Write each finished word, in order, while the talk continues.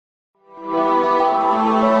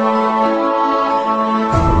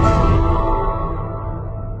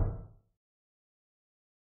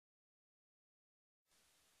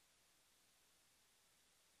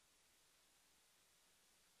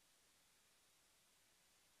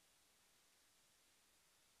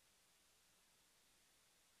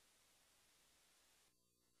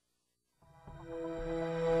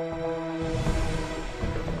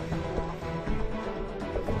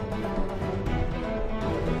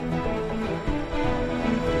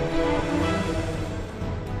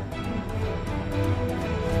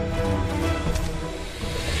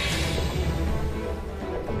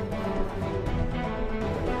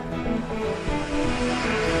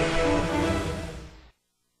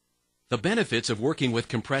The benefits of working with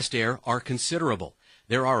compressed air are considerable.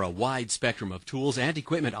 There are a wide spectrum of tools and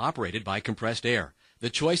equipment operated by compressed air. The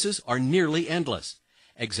choices are nearly endless.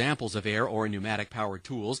 Examples of air or pneumatic-powered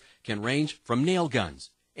tools can range from nail guns,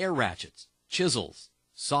 air ratchets, chisels,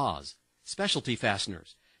 saws, specialty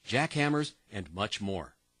fasteners, jackhammers, and much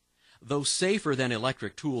more. Though safer than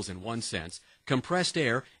electric tools in one sense, compressed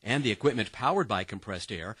air and the equipment powered by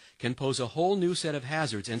compressed air can pose a whole new set of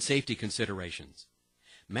hazards and safety considerations.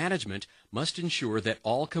 Management must ensure that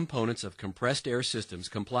all components of compressed air systems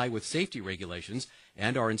comply with safety regulations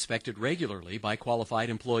and are inspected regularly by qualified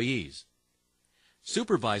employees.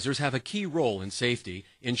 Supervisors have a key role in safety,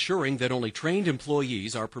 ensuring that only trained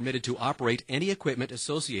employees are permitted to operate any equipment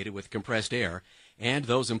associated with compressed air, and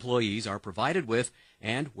those employees are provided with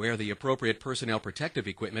and wear the appropriate personnel protective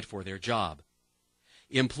equipment for their job.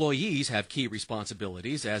 Employees have key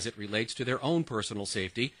responsibilities as it relates to their own personal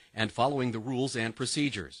safety and following the rules and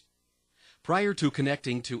procedures. Prior to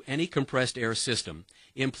connecting to any compressed air system,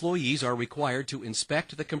 employees are required to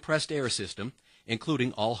inspect the compressed air system,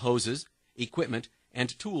 including all hoses, equipment,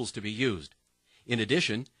 and tools to be used. In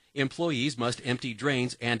addition, employees must empty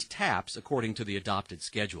drains and taps according to the adopted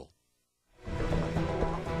schedule.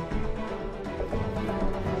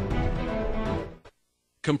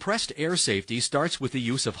 Compressed air safety starts with the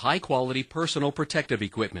use of high-quality personal protective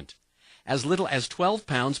equipment. As little as 12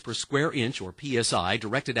 pounds per square inch, or PSI,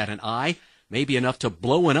 directed at an eye may be enough to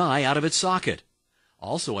blow an eye out of its socket.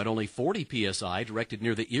 Also, at only 40 PSI, directed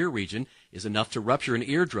near the ear region, is enough to rupture an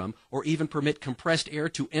eardrum or even permit compressed air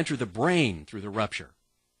to enter the brain through the rupture.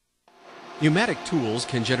 Pneumatic tools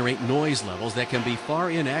can generate noise levels that can be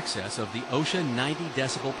far in excess of the OSHA 90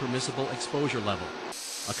 decibel permissible exposure level.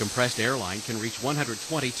 A compressed air line can reach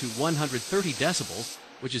 120 to 130 decibels,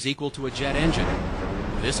 which is equal to a jet engine.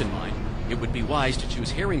 With this in mind, it would be wise to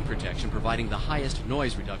choose hearing protection providing the highest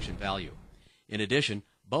noise reduction value. In addition,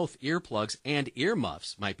 both earplugs and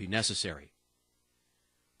earmuffs might be necessary.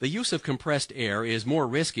 The use of compressed air is more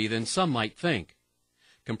risky than some might think.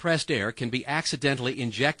 Compressed air can be accidentally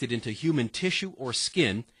injected into human tissue or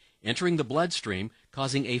skin, entering the bloodstream,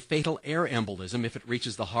 causing a fatal air embolism if it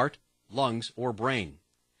reaches the heart, lungs, or brain.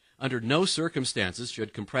 Under no circumstances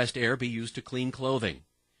should compressed air be used to clean clothing.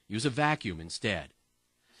 Use a vacuum instead.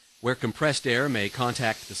 Where compressed air may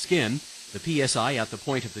contact the skin, the PSI at the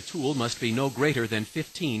point of the tool must be no greater than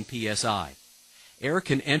 15 PSI. Air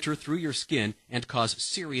can enter through your skin and cause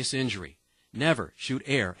serious injury. Never shoot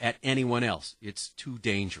air at anyone else. It's too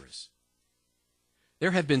dangerous.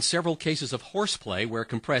 There have been several cases of horseplay where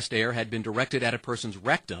compressed air had been directed at a person's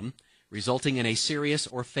rectum, resulting in a serious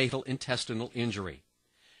or fatal intestinal injury.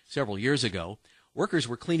 Several years ago, workers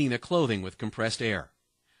were cleaning their clothing with compressed air.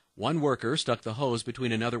 One worker stuck the hose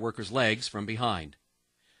between another worker's legs from behind.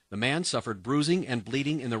 The man suffered bruising and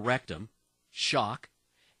bleeding in the rectum, shock,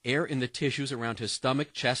 air in the tissues around his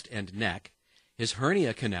stomach, chest, and neck. His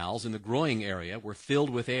hernia canals in the groin area were filled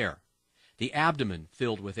with air. The abdomen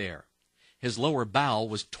filled with air. His lower bowel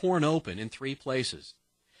was torn open in 3 places.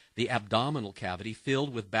 The abdominal cavity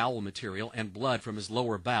filled with bowel material and blood from his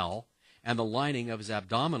lower bowel, and the lining of his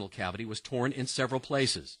abdominal cavity was torn in several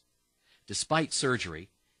places. Despite surgery,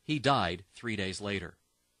 he died 3 days later.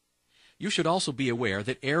 You should also be aware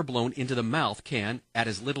that air blown into the mouth can, at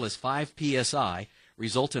as little as 5 psi,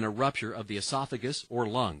 result in a rupture of the esophagus or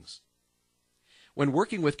lungs. When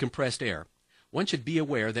working with compressed air, one should be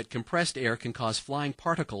aware that compressed air can cause flying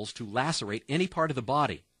particles to lacerate any part of the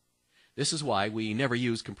body. This is why we never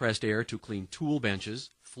use compressed air to clean tool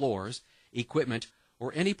benches, floors, equipment,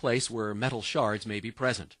 or any place where metal shards may be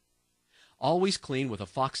present. Always clean with a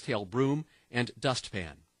foxtail broom and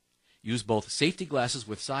dustpan. Use both safety glasses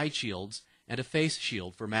with side shields and a face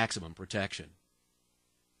shield for maximum protection.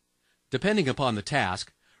 Depending upon the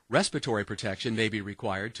task, respiratory protection may be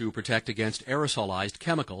required to protect against aerosolized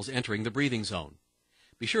chemicals entering the breathing zone.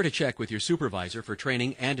 Be sure to check with your supervisor for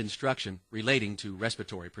training and instruction relating to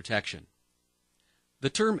respiratory protection. The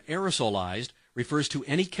term aerosolized refers to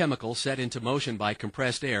any chemical set into motion by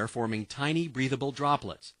compressed air forming tiny breathable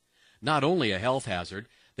droplets. Not only a health hazard,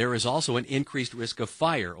 there is also an increased risk of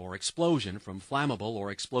fire or explosion from flammable or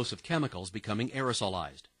explosive chemicals becoming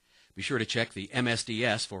aerosolized. Be sure to check the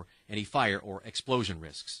MSDS for any fire or explosion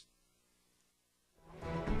risks.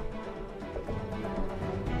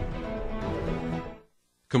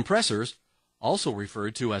 Compressors, also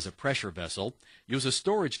referred to as a pressure vessel, use a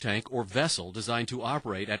storage tank or vessel designed to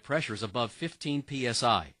operate at pressures above 15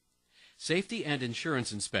 psi. Safety and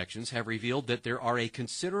insurance inspections have revealed that there are a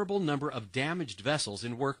considerable number of damaged vessels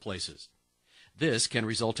in workplaces. This can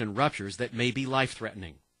result in ruptures that may be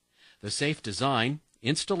life-threatening. The safe design,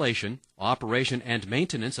 installation, operation, and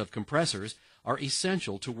maintenance of compressors are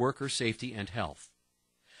essential to worker safety and health.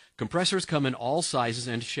 Compressors come in all sizes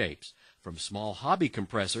and shapes, from small hobby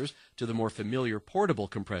compressors to the more familiar portable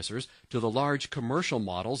compressors to the large commercial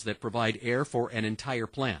models that provide air for an entire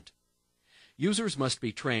plant. Users must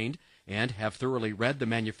be trained and have thoroughly read the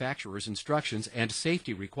manufacturer's instructions and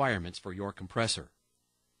safety requirements for your compressor.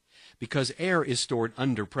 Because air is stored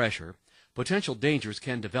under pressure, potential dangers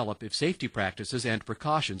can develop if safety practices and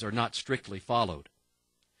precautions are not strictly followed.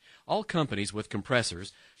 All companies with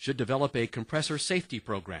compressors should develop a compressor safety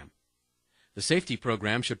program. The safety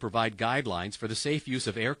program should provide guidelines for the safe use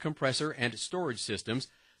of air compressor and storage systems,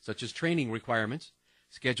 such as training requirements,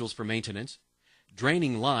 schedules for maintenance,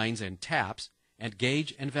 draining lines and taps, and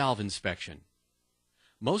gauge and valve inspection.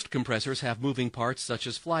 Most compressors have moving parts such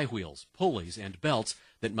as flywheels, pulleys, and belts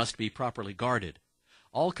that must be properly guarded.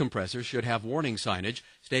 All compressors should have warning signage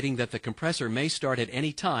stating that the compressor may start at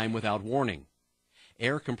any time without warning.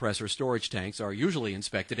 Air compressor storage tanks are usually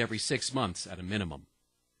inspected every 6 months at a minimum.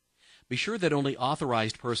 Be sure that only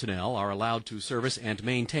authorized personnel are allowed to service and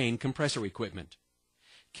maintain compressor equipment.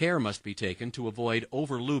 Care must be taken to avoid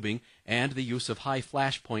over-lubing and the use of high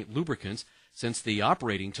flash point lubricants, since the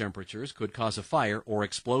operating temperatures could cause a fire or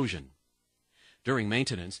explosion. During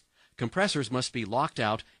maintenance, compressors must be locked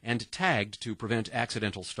out and tagged to prevent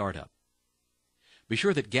accidental startup. Be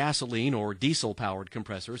sure that gasoline or diesel-powered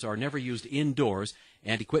compressors are never used indoors,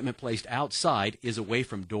 and equipment placed outside is away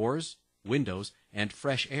from doors, windows, and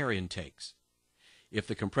fresh air intakes. If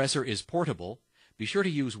the compressor is portable, be sure to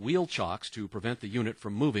use wheel chocks to prevent the unit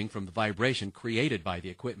from moving from the vibration created by the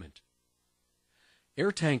equipment.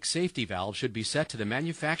 Air tank safety valves should be set to the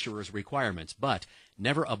manufacturer's requirements, but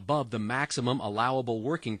never above the maximum allowable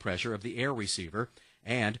working pressure of the air receiver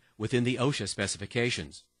and within the OSHA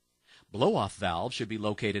specifications. Blow-off valves should be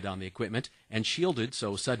located on the equipment and shielded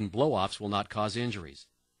so sudden blow-offs will not cause injuries.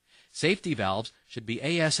 Safety valves should be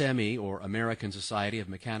ASME, or American Society of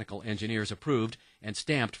Mechanical Engineers, approved and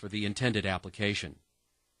stamped for the intended application.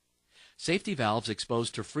 Safety valves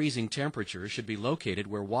exposed to freezing temperatures should be located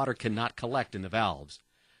where water cannot collect in the valves.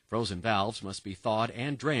 Frozen valves must be thawed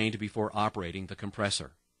and drained before operating the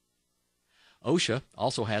compressor. OSHA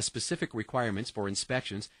also has specific requirements for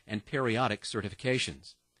inspections and periodic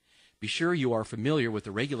certifications. Be sure you are familiar with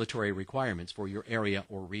the regulatory requirements for your area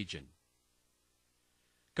or region.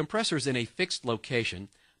 Compressors in a fixed location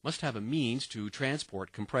must have a means to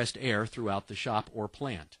transport compressed air throughout the shop or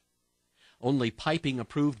plant. Only piping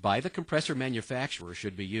approved by the compressor manufacturer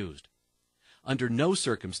should be used. Under no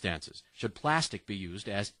circumstances should plastic be used,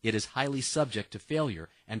 as it is highly subject to failure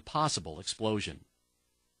and possible explosion.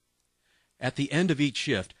 At the end of each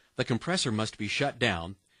shift, the compressor must be shut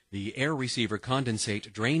down, the air receiver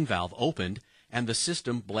condensate drain valve opened, and the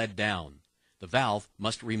system bled down. The valve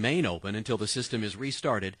must remain open until the system is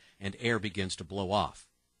restarted and air begins to blow off.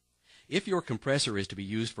 If your compressor is to be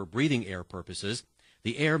used for breathing air purposes,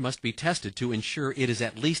 the air must be tested to ensure it is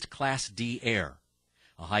at least Class D air.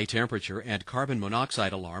 A high temperature and carbon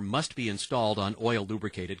monoxide alarm must be installed on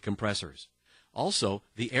oil-lubricated compressors. Also,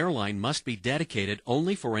 the airline must be dedicated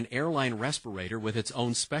only for an airline respirator with its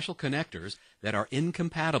own special connectors that are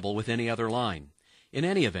incompatible with any other line. In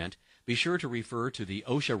any event, be sure to refer to the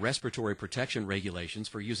OSHA respiratory protection regulations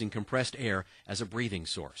for using compressed air as a breathing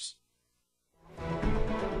source.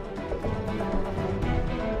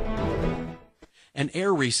 An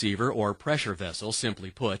air receiver, or pressure vessel,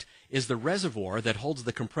 simply put, is the reservoir that holds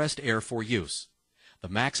the compressed air for use. The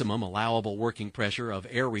maximum allowable working pressure of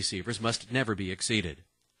air receivers must never be exceeded.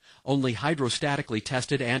 Only hydrostatically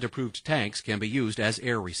tested and approved tanks can be used as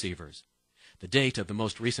air receivers. The date of the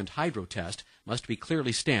most recent hydro test must be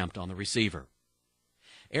clearly stamped on the receiver.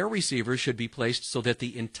 Air receivers should be placed so that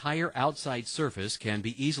the entire outside surface can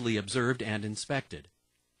be easily observed and inspected.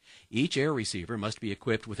 Each air receiver must be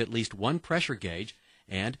equipped with at least one pressure gauge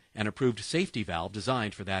and an approved safety valve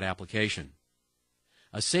designed for that application.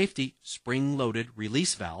 A safety spring-loaded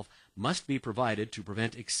release valve must be provided to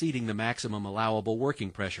prevent exceeding the maximum allowable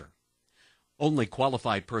working pressure. Only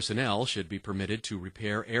qualified personnel should be permitted to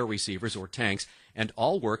repair air receivers or tanks, and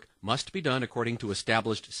all work must be done according to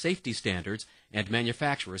established safety standards and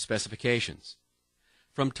manufacturer specifications.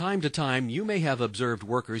 From time to time, you may have observed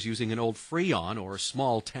workers using an old Freon or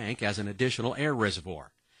small tank as an additional air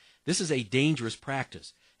reservoir. This is a dangerous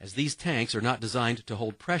practice, as these tanks are not designed to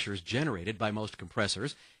hold pressures generated by most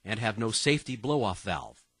compressors and have no safety blow-off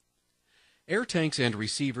valve. Air tanks and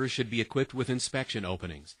receivers should be equipped with inspection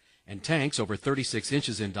openings, and tanks over 36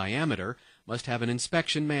 inches in diameter must have an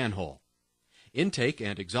inspection manhole. Intake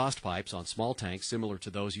and exhaust pipes on small tanks similar to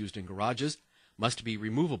those used in garages must be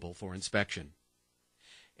removable for inspection.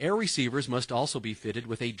 Air receivers must also be fitted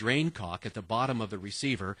with a drain cock at the bottom of the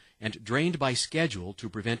receiver and drained by schedule to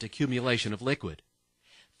prevent accumulation of liquid.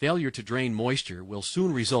 Failure to drain moisture will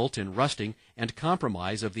soon result in rusting and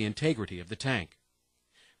compromise of the integrity of the tank.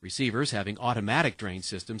 Receivers having automatic drain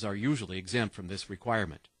systems are usually exempt from this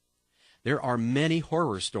requirement. There are many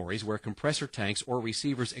horror stories where compressor tanks or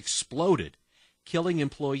receivers exploded, killing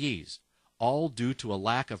employees, all due to a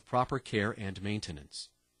lack of proper care and maintenance.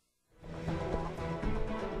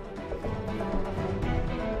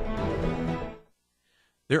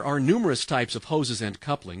 There are numerous types of hoses and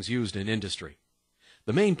couplings used in industry.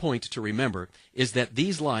 The main point to remember is that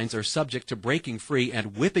these lines are subject to breaking free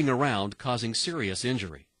and whipping around, causing serious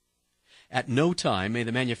injury. At no time may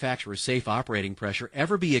the manufacturer's safe operating pressure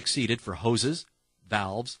ever be exceeded for hoses,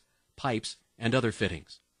 valves, pipes, and other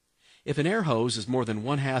fittings. If an air hose is more than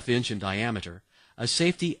 1/2 inch in diameter, a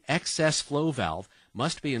safety excess flow valve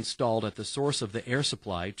must be installed at the source of the air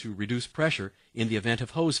supply to reduce pressure in the event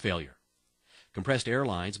of hose failure. Compressed air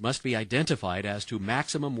lines must be identified as to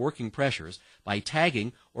maximum working pressures by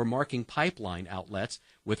tagging or marking pipeline outlets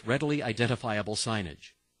with readily identifiable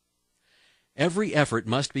signage. Every effort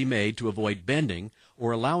must be made to avoid bending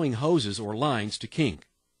or allowing hoses or lines to kink.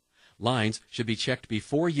 Lines should be checked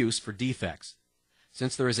before use for defects.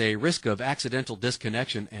 Since there is a risk of accidental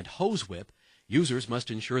disconnection and hose whip, users must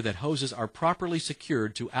ensure that hoses are properly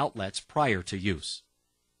secured to outlets prior to use.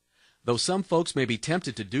 Though some folks may be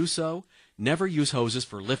tempted to do so, never use hoses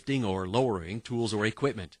for lifting or lowering tools or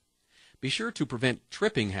equipment. Be sure to prevent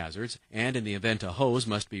tripping hazards, and in the event a hose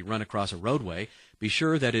must be run across a roadway, be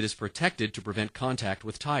sure that it is protected to prevent contact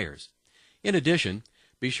with tires. In addition,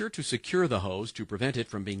 be sure to secure the hose to prevent it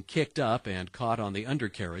from being kicked up and caught on the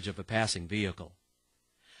undercarriage of a passing vehicle.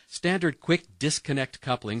 Standard quick disconnect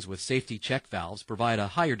couplings with safety check valves provide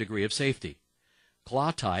a higher degree of safety.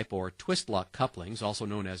 Claw-type or twist-lock couplings, also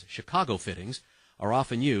known as Chicago fittings, are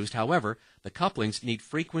often used. However, the couplings need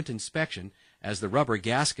frequent inspection as the rubber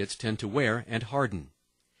gaskets tend to wear and harden.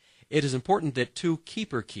 It is important that 2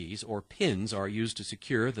 keeper keys or pins are used to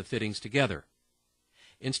secure the fittings together.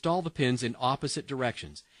 Install the pins in opposite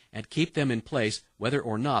directions and keep them in place whether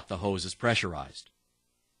or not the hose is pressurized.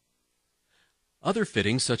 Other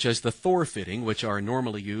fittings, such as the Thor fitting, which are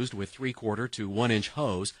normally used with 3/4 to 1 inch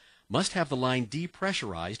hose, must have the line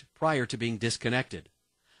depressurized prior to being disconnected.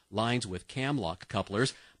 Lines with cam lock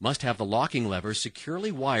couplers must have the locking levers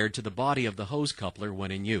securely wired to the body of the hose coupler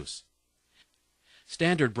when in use.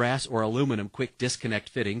 Standard brass or aluminum quick disconnect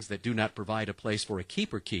fittings that do not provide a place for a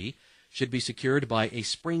keeper key should be secured by a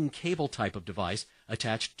spring cable type of device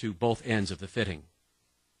attached to both ends of the fitting.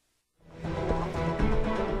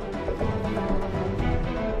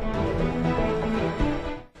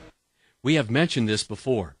 We have mentioned this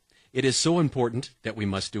before. It is so important that we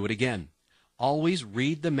must do it again. Always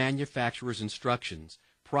read the manufacturer's instructions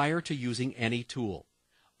prior to using any tool.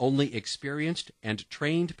 Only experienced and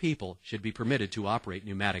trained people should be permitted to operate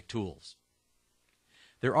pneumatic tools.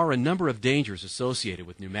 There are a number of dangers associated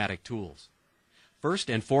with pneumatic tools. First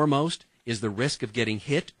and foremost is the risk of getting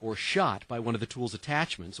hit or shot by one of the tool's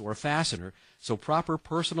attachments or a fastener, so proper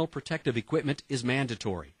personal protective equipment is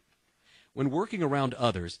mandatory. When working around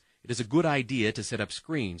others, it is a good idea to set up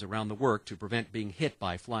screens around the work to prevent being hit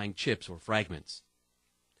by flying chips or fragments.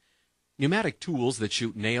 Pneumatic tools that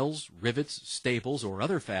shoot nails, rivets, staples, or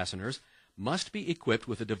other fasteners must be equipped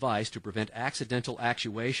with a device to prevent accidental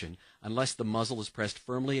actuation unless the muzzle is pressed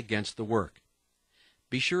firmly against the work.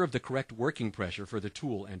 Be sure of the correct working pressure for the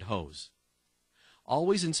tool and hose.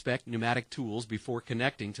 Always inspect pneumatic tools before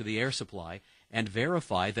connecting to the air supply and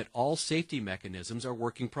verify that all safety mechanisms are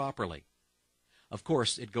working properly. Of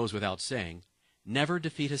course, it goes without saying, never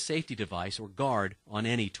defeat a safety device or guard on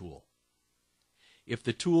any tool. If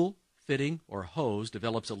the tool, fitting, or hose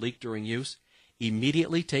develops a leak during use,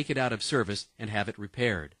 immediately take it out of service and have it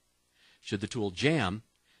repaired. Should the tool jam,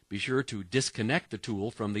 be sure to disconnect the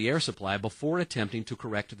tool from the air supply before attempting to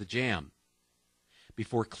correct the jam.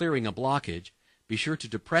 Before clearing a blockage, be sure to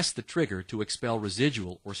depress the trigger to expel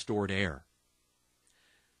residual or stored air.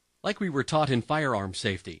 Like we were taught in firearm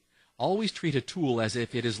safety, always treat a tool as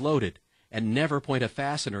if it is loaded, and never point a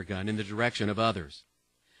fastener gun in the direction of others.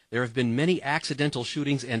 There have been many accidental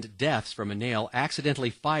shootings and deaths from a nail accidentally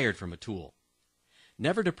fired from a tool.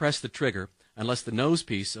 Never depress the trigger unless the nose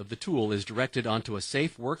piece of the tool is directed onto a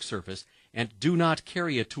safe work surface, and do not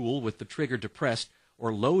carry a tool with the trigger depressed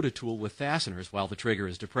or load a tool with fasteners while the trigger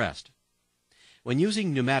is depressed. When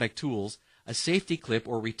using pneumatic tools, a safety clip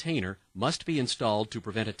or retainer must be installed to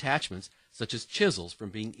prevent attachments such as chisels from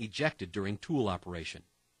being ejected during tool operation.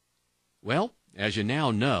 Well, as you now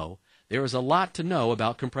know, there is a lot to know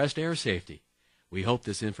about compressed air safety. We hope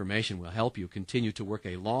this information will help you continue to work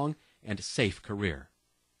a long and safe career.